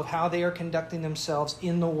mindful of how they are conducting themselves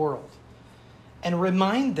in the world. And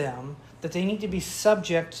remind them that they need to be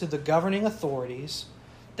subject to the governing authorities,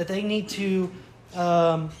 that they need to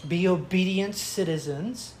be obedient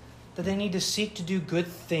citizens, that they need to seek to do good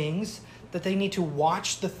things, that they need to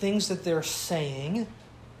watch the things that they're saying,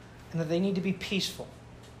 and that they need to be peaceful.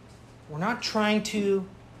 We're not trying to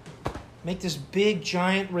make this big,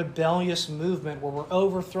 giant, rebellious movement where we're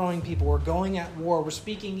overthrowing people, we're going at war, we're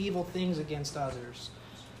speaking evil things against others.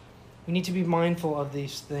 We need to be mindful of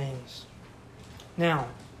these things. Now,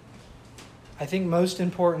 I think most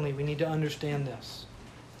importantly, we need to understand this.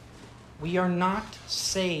 We are not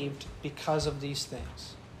saved because of these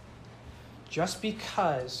things. Just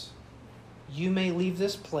because you may leave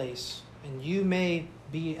this place and you may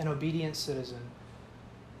be an obedient citizen,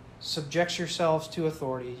 subject yourselves to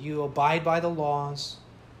authority, you abide by the laws,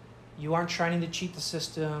 you aren't trying to cheat the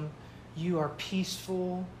system, you are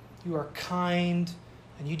peaceful, you are kind,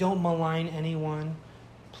 and you don't malign anyone,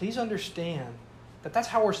 please understand that that's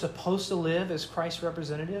how we're supposed to live as Christ's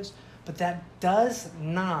representatives, but that doesn't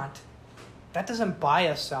buy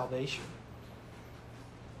us salvation.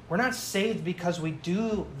 We're not saved because we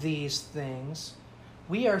do these things.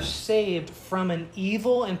 We are saved from an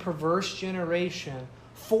evil and perverse generation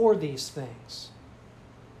for these things.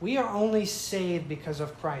 We are only saved because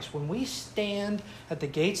of Christ. When we stand at the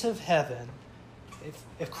gates of heaven,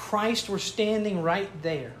 if Christ were standing right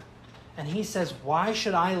there, and he says, "Why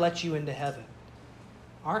should I let you into heaven?"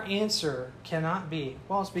 Our answer cannot be,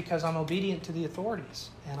 well, it's because I'm obedient to the authorities,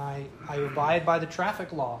 and I abide by the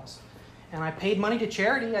traffic laws, and I paid money to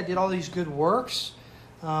charity, I did all these good works,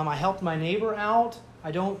 I helped my neighbor out,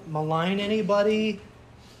 I don't malign anybody.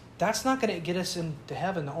 That's not going to get us into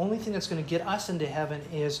heaven. The only thing that's going to get us into heaven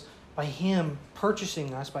is by him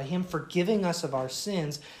purchasing us, by him forgiving us of our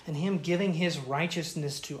sins, and him giving his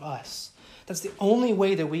righteousness to us. That's the only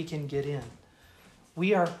way that we can get in.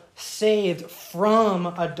 We are saved from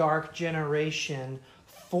a dark generation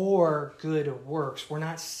for good works. We're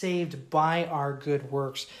not saved by our good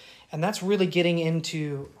works. And that's really getting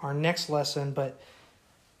into our next lesson, but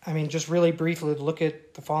just really briefly look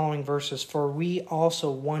at the following verses. For we also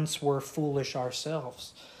once were foolish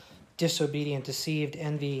ourselves, disobedient, deceived,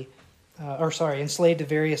 enslaved to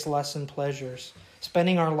various lusts and pleasures,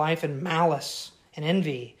 spending our life in malice and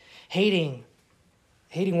envy, hating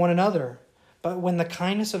one another. But when the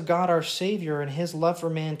kindness of God our Savior and his love for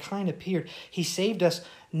mankind appeared, he saved us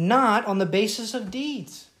not on the basis of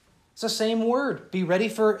deeds. It's the same word. Be ready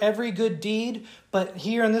for every good deed. But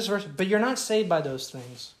here in this verse, but you're not saved by those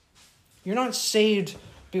things. You're not saved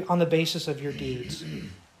on the basis of your deeds,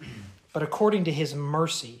 but according to his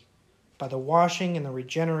mercy, by the washing and the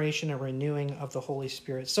regeneration and renewing of the Holy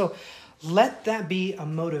Spirit. So let that be a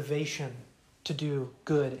motivation to do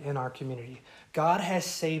good in our community. God has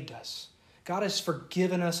saved us. God has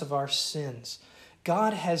forgiven us of our sins.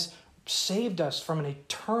 God has saved us from an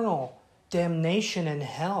eternal damnation in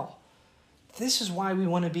hell. This is why we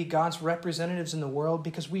want to be God's representatives in the world,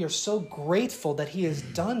 because we are so grateful that he has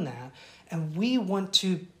done that, and we want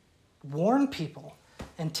to warn people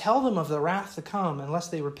and tell them of the wrath to come unless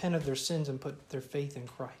they repent of their sins and put their faith in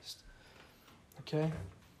Christ. Okay?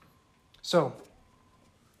 So,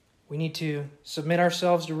 we need to submit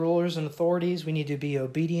ourselves to rulers and authorities. We need to be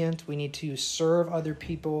obedient. We need to serve other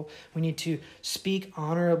people. We need to speak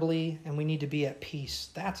honorably, and we need to be at peace.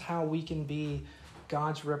 That's how we can be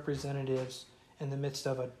God's representatives in the midst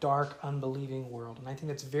of a dark, unbelieving world. And I think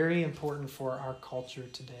that's very important for our culture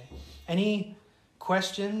today. Any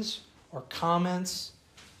questions or comments?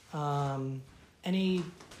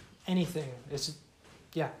 Anything?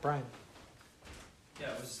 Yeah, Brian. Yeah,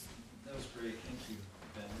 that was great. Thank you,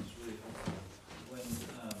 Ben. It was really helpful.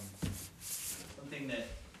 One thing that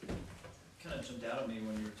kind of jumped out at me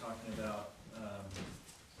when you were talking about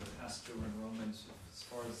the passage over in Romans, as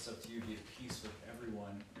far as it's up to you to be at peace with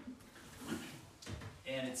everyone.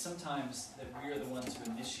 And it's sometimes that we are the ones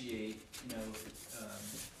who initiate,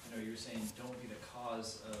 you're saying don't be the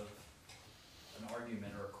cause of an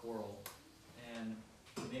argument or a quarrel. And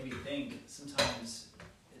it made me think sometimes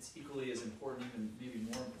it's equally as important, even maybe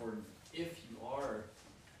more important, if you are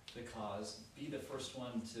the cause, be the first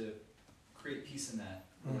one to create peace in that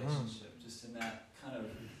relationship, just in that kind of,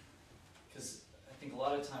 because I think a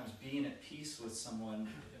lot of times being at peace with someone,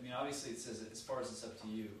 obviously it says as far as it's up to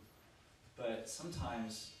you, but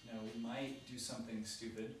sometimes, we might do something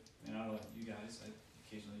stupid. I don't know about you guys, I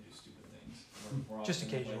occasionally do stupid things. More just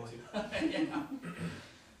often occasionally. Yeah.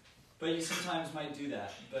 But you sometimes might do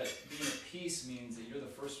that. But being at peace means that you're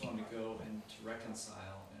the first one to go and to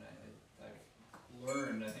reconcile. And I've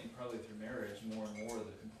learned, I think probably through marriage, more and more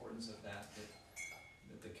the importance of that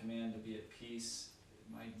the command to be at peace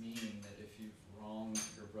might mean that if you've wronged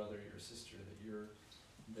your brother or your sister, that you're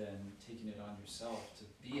then taking it on yourself to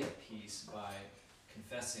be at peace by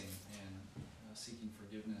confessing and seeking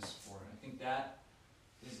forgiveness for it. I think that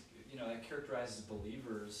is, that characterizes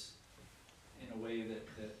believers in a way that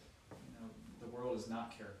the world is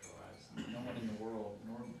not characterized. No one in the world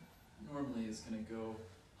normally is going to go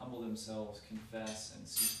humble themselves, confess, and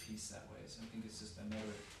seek peace that way. So I think it's just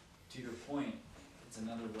another, to your point, it's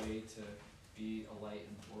another way to be a light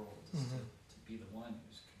in the world, is to be the one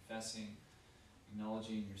who's confessing,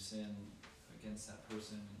 acknowledging your sin against that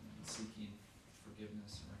person, and seeking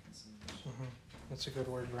forgiveness and reconciliation. That's a good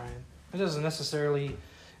word, Brian. It doesn't necessarily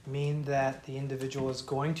mean that the individual is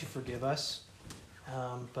going to forgive us,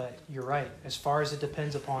 but you're right. As far as it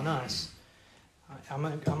depends upon us, I'm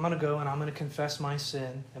going to go and I'm going to confess my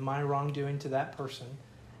sin and my wrongdoing to that person,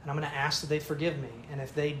 and I'm going to ask that they forgive me. And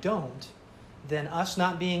if they don't, then us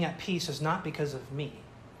not being at peace is not because of me.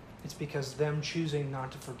 It's because them choosing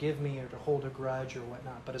not to forgive me or to hold a grudge or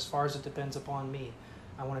whatnot. But as far as it depends upon me,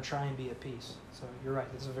 I want to try and be at peace. So you're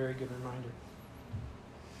right. This is a very good reminder.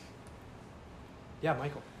 Yeah,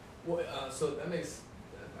 Michael. Well, so that was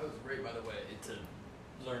great, by the way,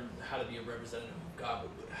 to learn how to be a representative of God.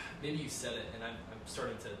 But maybe you said it, and I'm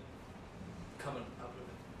starting to coming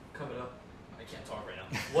up. I can't talk right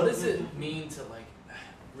now. What does it mean to like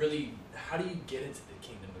really? How do you get into the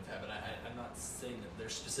kingdom of heaven? I'm not saying that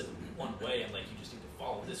there's specifically one way, and like you just need to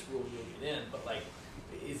follow this rule, you'll get in. But like,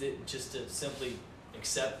 is it just to simply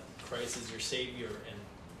accept Christ as your Savior and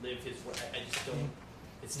live His way? I just don't.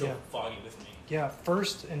 It's still foggy with me. Yeah,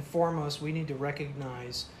 first and foremost, we need to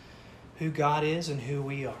recognize who God is and who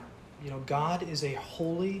we are. You know, God is a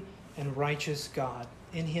holy and righteous God.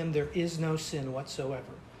 In Him there is no sin whatsoever.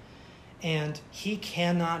 And He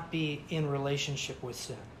cannot be in relationship with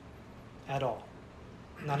sin at all.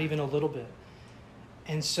 Not even a little bit.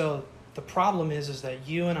 And so the problem is that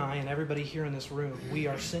you and I and everybody here in this room, we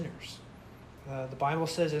are sinners. The Bible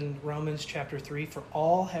says in Romans chapter 3, for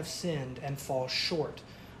all have sinned and fall short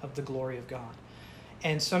of the glory of God.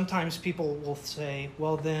 And sometimes people will say,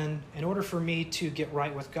 well then, in order for me to get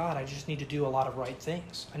right with God, I just need to do a lot of right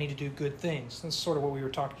things. I need to do good things. That's sort of what we were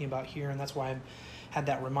talking about here, and that's why I had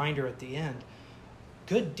that reminder at the end.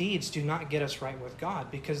 Good deeds do not get us right with God,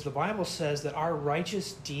 because the Bible says that our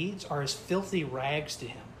righteous deeds are as filthy rags to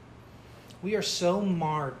Him. We are so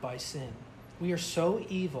marred by sin. We are so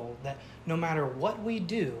evil that no matter what we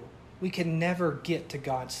do, we can never get to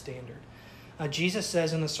God's standard. Jesus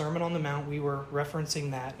says in the Sermon on the Mount, we were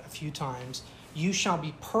referencing that a few times, you shall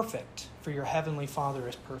be perfect, for your heavenly Father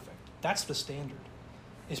is perfect. That's the standard,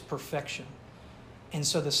 is perfection. And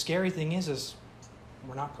so the scary thing is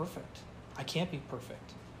we're not perfect. I can't be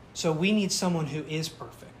perfect. So we need someone who is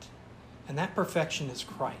perfect. And that perfection is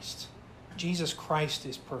Christ. Jesus Christ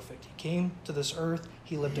is perfect. He came to this earth.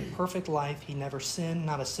 He lived a perfect life. He never sinned,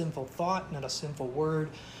 not a sinful thought, not a sinful word,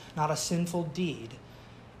 not a sinful deed.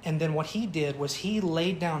 And then what He did was He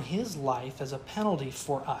laid down His life as a penalty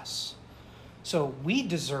for us. So we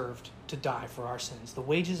deserved to die for our sins. The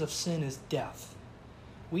wages of sin is death.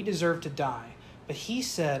 We deserve to die. But He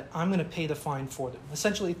said, I'm going to pay the fine for them.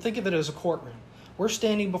 Essentially, think of it as a courtroom. We're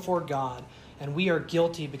standing before God, and we are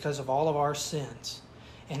guilty because of all of our sins.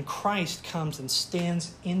 And Christ comes and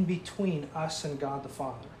stands in between us and God the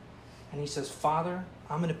Father. And He says, Father,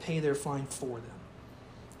 I'm going to pay their fine for them.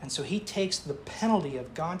 And so He takes the penalty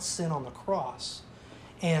of God's sin on the cross,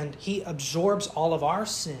 and He absorbs all of our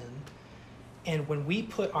sin. And when we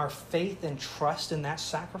put our faith and trust in that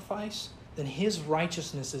sacrifice, then His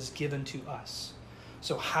righteousness is given to us.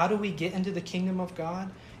 So how do we get into the kingdom of God?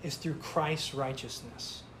 Is through Christ's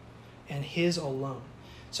righteousness and His alone.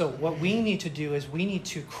 So what we need to do is we need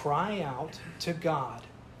to cry out to God,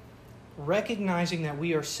 recognizing that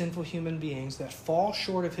we are sinful human beings that fall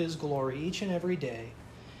short of His glory each and every day.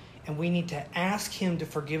 And we need to ask Him to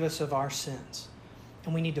forgive us of our sins.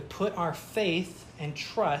 And we need to put our faith and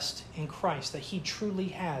trust in Christ, that He truly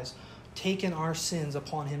has taken our sins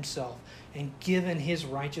upon Himself and given His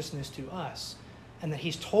righteousness to us. And that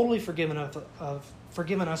He's totally forgiven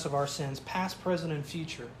us of our sins, past, present, and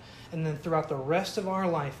future. And then throughout the rest of our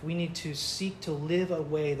life, we need to seek to live a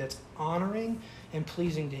way that's honoring and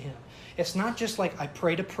pleasing to Him. It's not just like I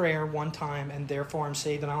prayed a prayer one time and therefore I'm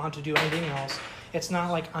saved and I don't have to do anything else. It's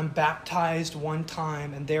not like I'm baptized one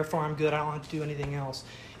time and therefore I'm good, I don't have to do anything else.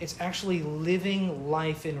 It's actually living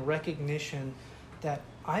life in recognition that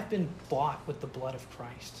I've been bought with the blood of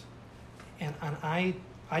Christ. And I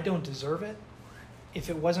don't deserve it. If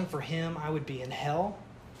it wasn't for Him, I would be in hell.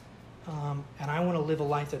 And I want to live a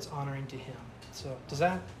life that's honoring to Him. So does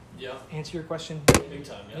that answer your question? Big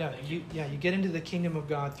time, Thank you. You get into the kingdom of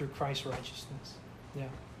God through Christ's righteousness. Yeah,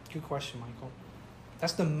 good question, Michael.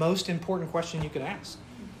 That's the most important question you could ask.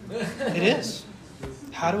 It is.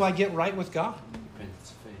 How do I get right with God?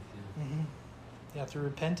 Repentance, faith, Yeah, through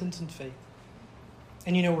repentance and faith.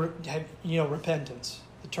 And repentance.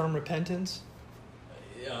 The term repentance.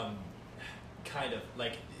 Kind of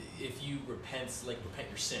like if you repent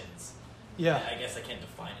your sins. Yeah. I guess I can't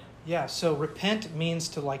define it. Yeah, so repent means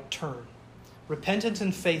to turn. Repentance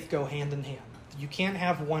and faith go hand in hand. You can't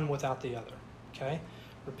have one without the other, okay?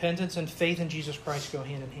 Repentance and faith in Jesus Christ go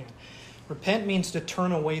hand in hand. Repent means to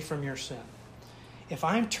turn away from your sin. If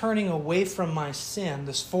I'm turning away from my sin,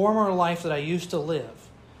 this former life that I used to live,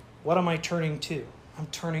 what am I turning to? I'm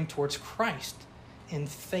turning towards Christ in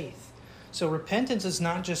faith. So repentance is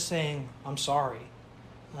not just saying, I'm sorry.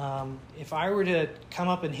 If I were to come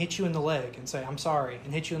up and hit you in the leg and say, I'm sorry,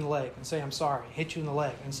 and hit you in the leg and say, I'm sorry, hit you in the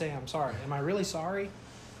leg and say, I'm sorry, am I really sorry?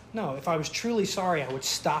 No, if I was truly sorry, I would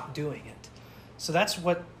stop doing it. So that's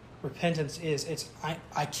what repentance is.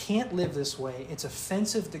 I can't live this way. It's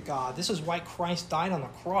offensive to God. This is why Christ died on the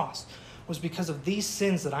cross, was because of these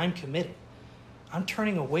sins that I'm committing. I'm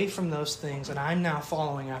turning away from those things, and I'm now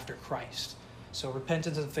following after Christ. So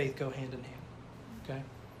repentance and faith go hand in hand. Okay?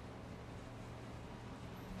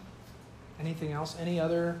 Anything else? Any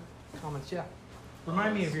other comments? Yeah.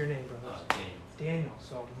 Remind me of your name, brother. Daniel.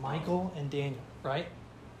 So Michael and Daniel, right?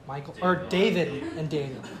 Michael or David and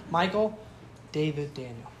Daniel. Michael, David,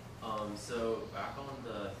 Daniel. So back on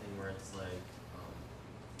the thing where it's like,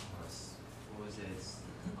 what was it? It's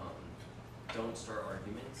don't start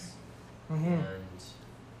arguments. Mm-hmm. And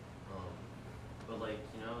but like,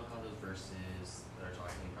 you know how those verses that are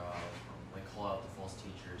talking about like call out the false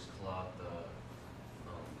teachers, call out the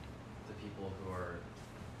people who are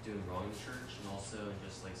doing wrong in church, and also in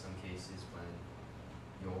just like some cases when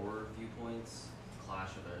your viewpoints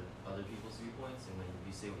clash with other people's viewpoints, and when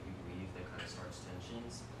you say what you believe, that kind of starts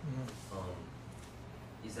tensions.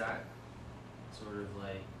 Mm-hmm. Is that sort of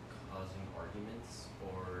like causing arguments,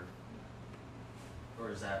 or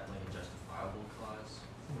is that like a justifiable cause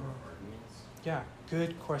for arguments? Yeah,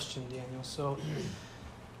 good question, Daniel. So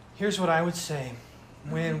here's what I would say.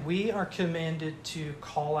 When we are commanded to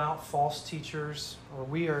call out false teachers, or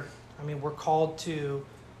we're called to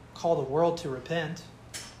call the world to repent,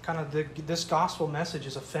 this gospel message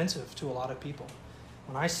is offensive to a lot of people.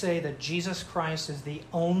 When I say that Jesus Christ is the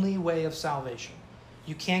only way of salvation,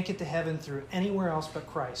 you can't get to heaven through anywhere else but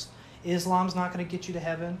Christ. Islam's not going to get you to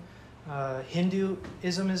heaven.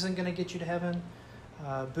 Hinduism isn't going to get you to heaven.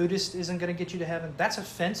 Buddhist isn't going to get you to heaven. That's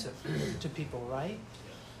offensive to people, right?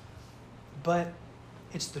 But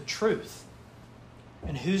it's the truth.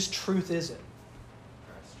 And whose truth is it?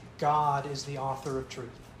 God is the author of truth.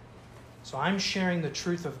 So I'm sharing the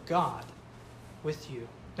truth of God with you.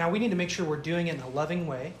 Now we need to make sure we're doing it in a loving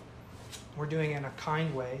way. We're doing it in a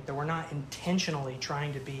kind way, that we're not intentionally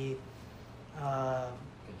trying to be, I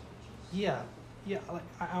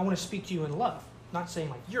want to speak to you in love. Not saying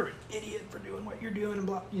like, you're an idiot for doing what you're doing and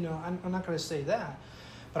blah, I'm not going to say that.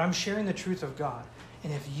 But I'm sharing the truth of God.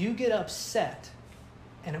 And if you get upset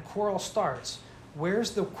and a quarrel starts,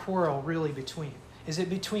 where's the quarrel really between? Is it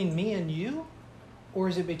between me and you, or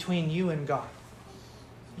is it between you and God?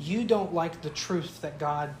 You don't like the truth that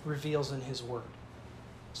God reveals in His Word.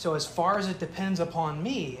 So as far as it depends upon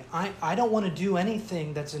me, I don't want to do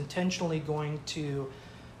anything that's intentionally going to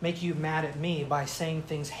make you mad at me by saying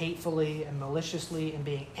things hatefully and maliciously and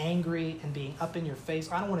being angry and being up in your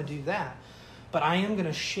face. I don't want to do that. But I am going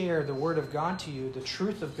to share the Word of God to you, the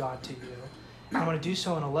truth of God to you. I'm going to do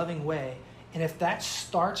so in a loving way. And if that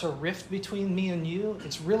starts a rift between me and you,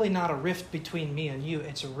 it's really not a rift between me and you.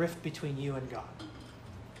 It's a rift between you and God.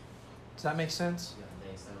 Does that make sense? Yeah.